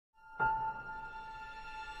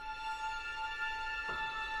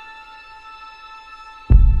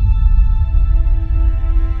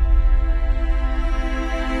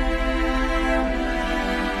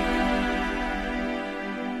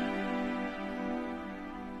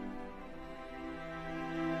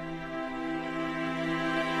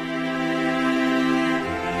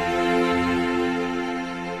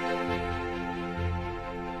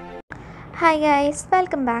Hi guys,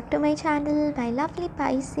 welcome back to my channel, my lovely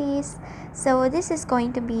Pisces. So this is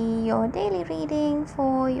going to be your daily reading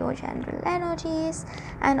for your general energies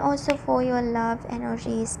and also for your love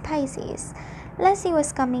energies, Pisces. Let's see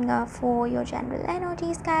what's coming up for your general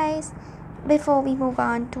energies, guys, before we move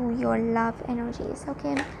on to your love energies.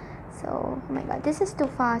 Okay, so oh my god, this is too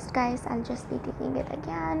fast, guys. I'll just be taking it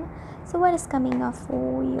again. So what is coming up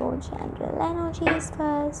for your general energies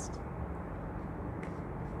first?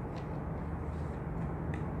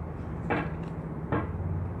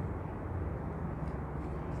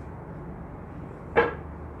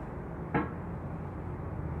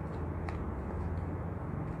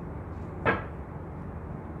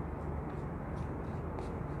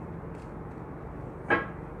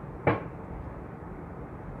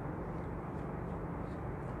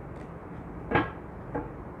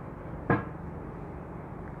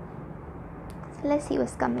 Let's see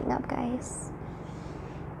what's coming up, guys.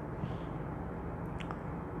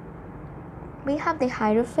 We have the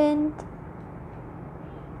Hierophant.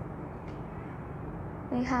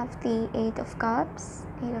 We have the Eight of Cups.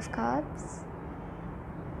 The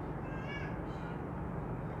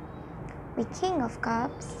King of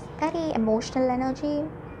Cups. Very emotional energy.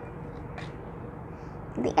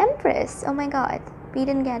 The Empress. Oh my god. We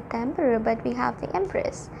didn't get the Emperor, but we have the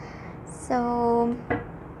Empress. So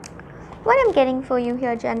what I'm getting for you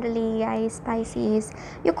here generally, guys, Pisces,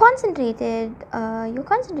 you're concentrating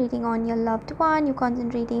on your loved one, you're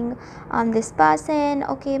concentrating on this person.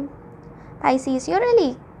 Okay, Pisces, you're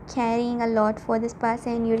really caring a lot for this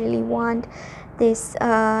person. You really want this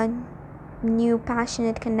new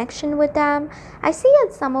passionate connection with them. I see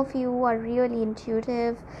that some of you are really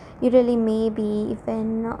intuitive. You really may be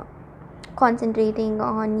even concentrating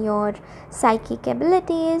on your psychic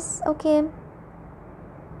abilities. Okay,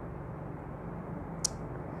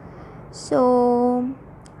 so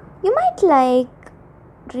you might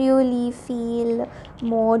really feel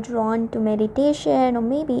more drawn to meditation, or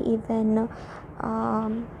maybe even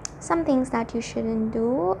some things that you shouldn't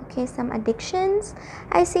do. Okay, some addictions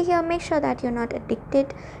I see here. Make sure that you're not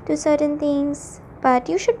addicted to certain things, but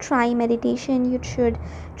you should try meditation. You should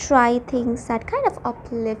try things that kind of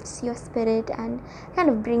uplifts your spirit and kind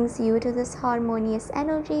of brings you to this harmonious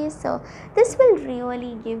energy. So this will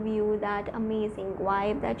really give you that amazing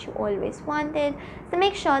vibe that you always wanted. So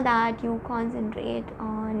make sure that you concentrate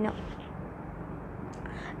on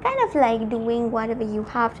kind of like doing whatever you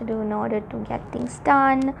have to do in order to get things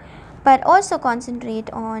done, but also concentrate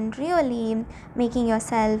on really making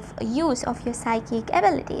yourself use of your psychic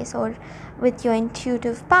abilities or with your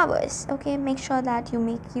intuitive powers. Okay, make sure that you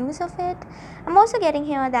make use of it. I'm also getting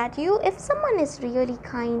here that if someone is really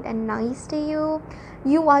kind and nice to you,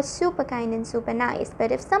 you are super kind and super nice.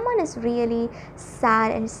 But if someone is really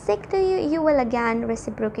sad and sick to you, you will again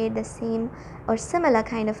reciprocate the same or similar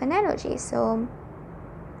kind of an energy. So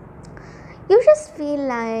you just feel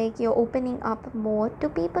like you're opening up more to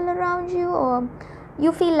people around you, or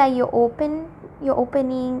you feel like you're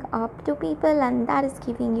opening up to people, and that is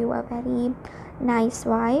giving you a very nice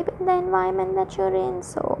vibe in the environment that you're in.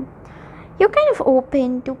 So you're kind of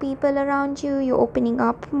open to people around you, you're opening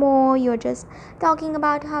up more, you're just talking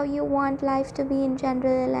about how you want life to be in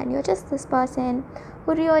general, and you're just this person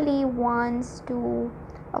who really wants to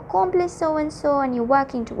accomplish so and so, and you're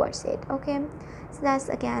working towards it. Okay, so that's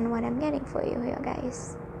again what I'm getting for you here,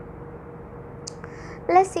 guys.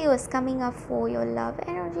 Let's see what's coming up for your love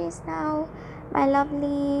energies now, my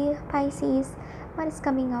lovely Pisces. What is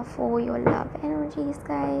coming up for your love energies,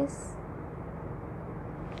 guys?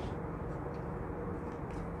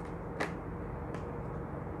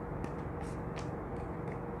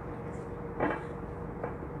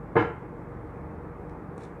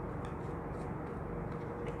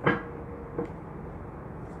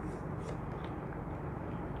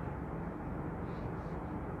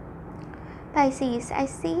 Pisces, I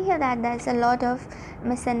see here that there's a lot of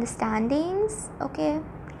misunderstandings. Okay,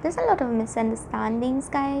 there's a lot of misunderstandings,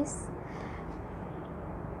 guys.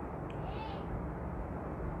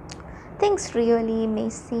 Things really may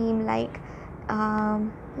seem like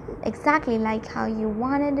exactly like how you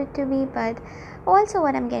wanted it to be, but also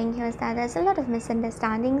what I'm getting here is that there's a lot of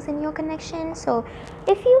misunderstandings in your connection. So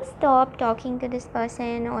if you stop talking to this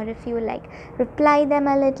person, or if you reply them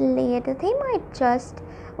a little late, they might just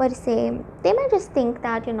they might just think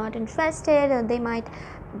that you're not interested, or they might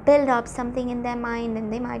build up something in their mind,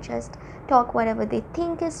 and they might just talk whatever they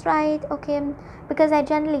think is right. Okay, because I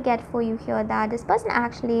generally get for you here that this person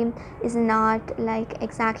actually is not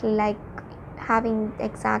exactly having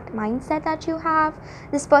exact mindset that you have.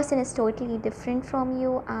 This person is totally different from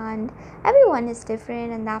you, and everyone is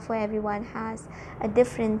different, and therefore everyone has a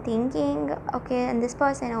different thinking. Okay, and this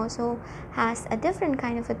person also has a different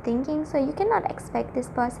kind of a thinking, so you cannot expect this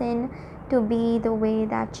person to be the way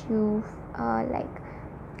that you like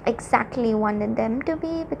exactly wanted them to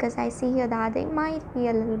be, because I see here that they might be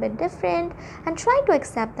a little bit different, and try to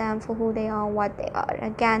accept them for who they are, what they are.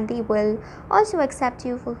 Again, they will also accept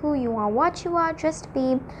you for who you are, what you are. Just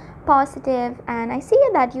be positive. And I see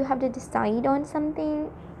here that you have to decide on something.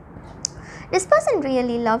 This person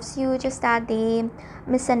really loves you, just that they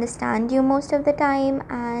misunderstand you most of the time,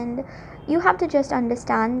 and you have to just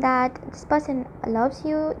understand that this person loves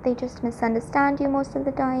you, they just misunderstand you most of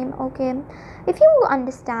the time. Okay, if you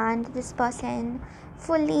understand this person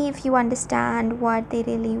fully, if you understand what they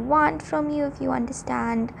really want from you, if you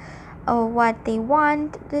understand what they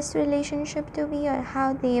want this relationship to be, or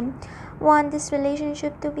how they want this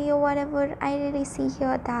relationship to be, or whatever, I really see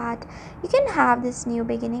here that you can have this new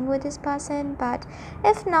beginning with this person. But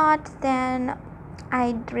if not, then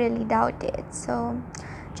I really doubt it. So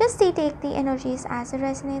just take the energies as it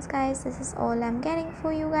resonates, guys. This is all I'm getting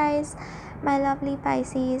for you guys, my lovely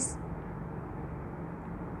Pisces.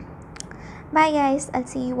 Bye guys, I'll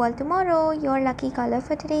see you all tomorrow. Your lucky color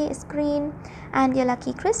for today is green, and your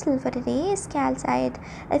lucky crystal for today is calcite.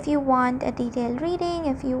 If you want a detailed reading,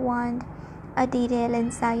 if you want a detailed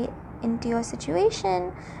insight into your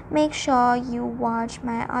situation, make sure you watch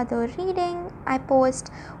my other reading. I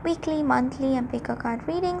post weekly, monthly, and pick a card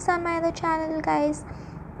readings on my other channel, guys.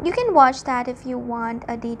 You can watch that if you want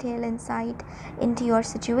a detailed insight into your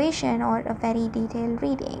situation or a very detailed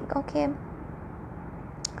reading. Okay,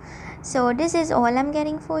 so this is all I'm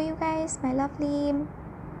getting for you guys, my lovely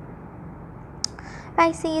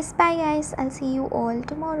Pisces. Bye guys, I'll see you all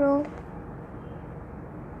tomorrow.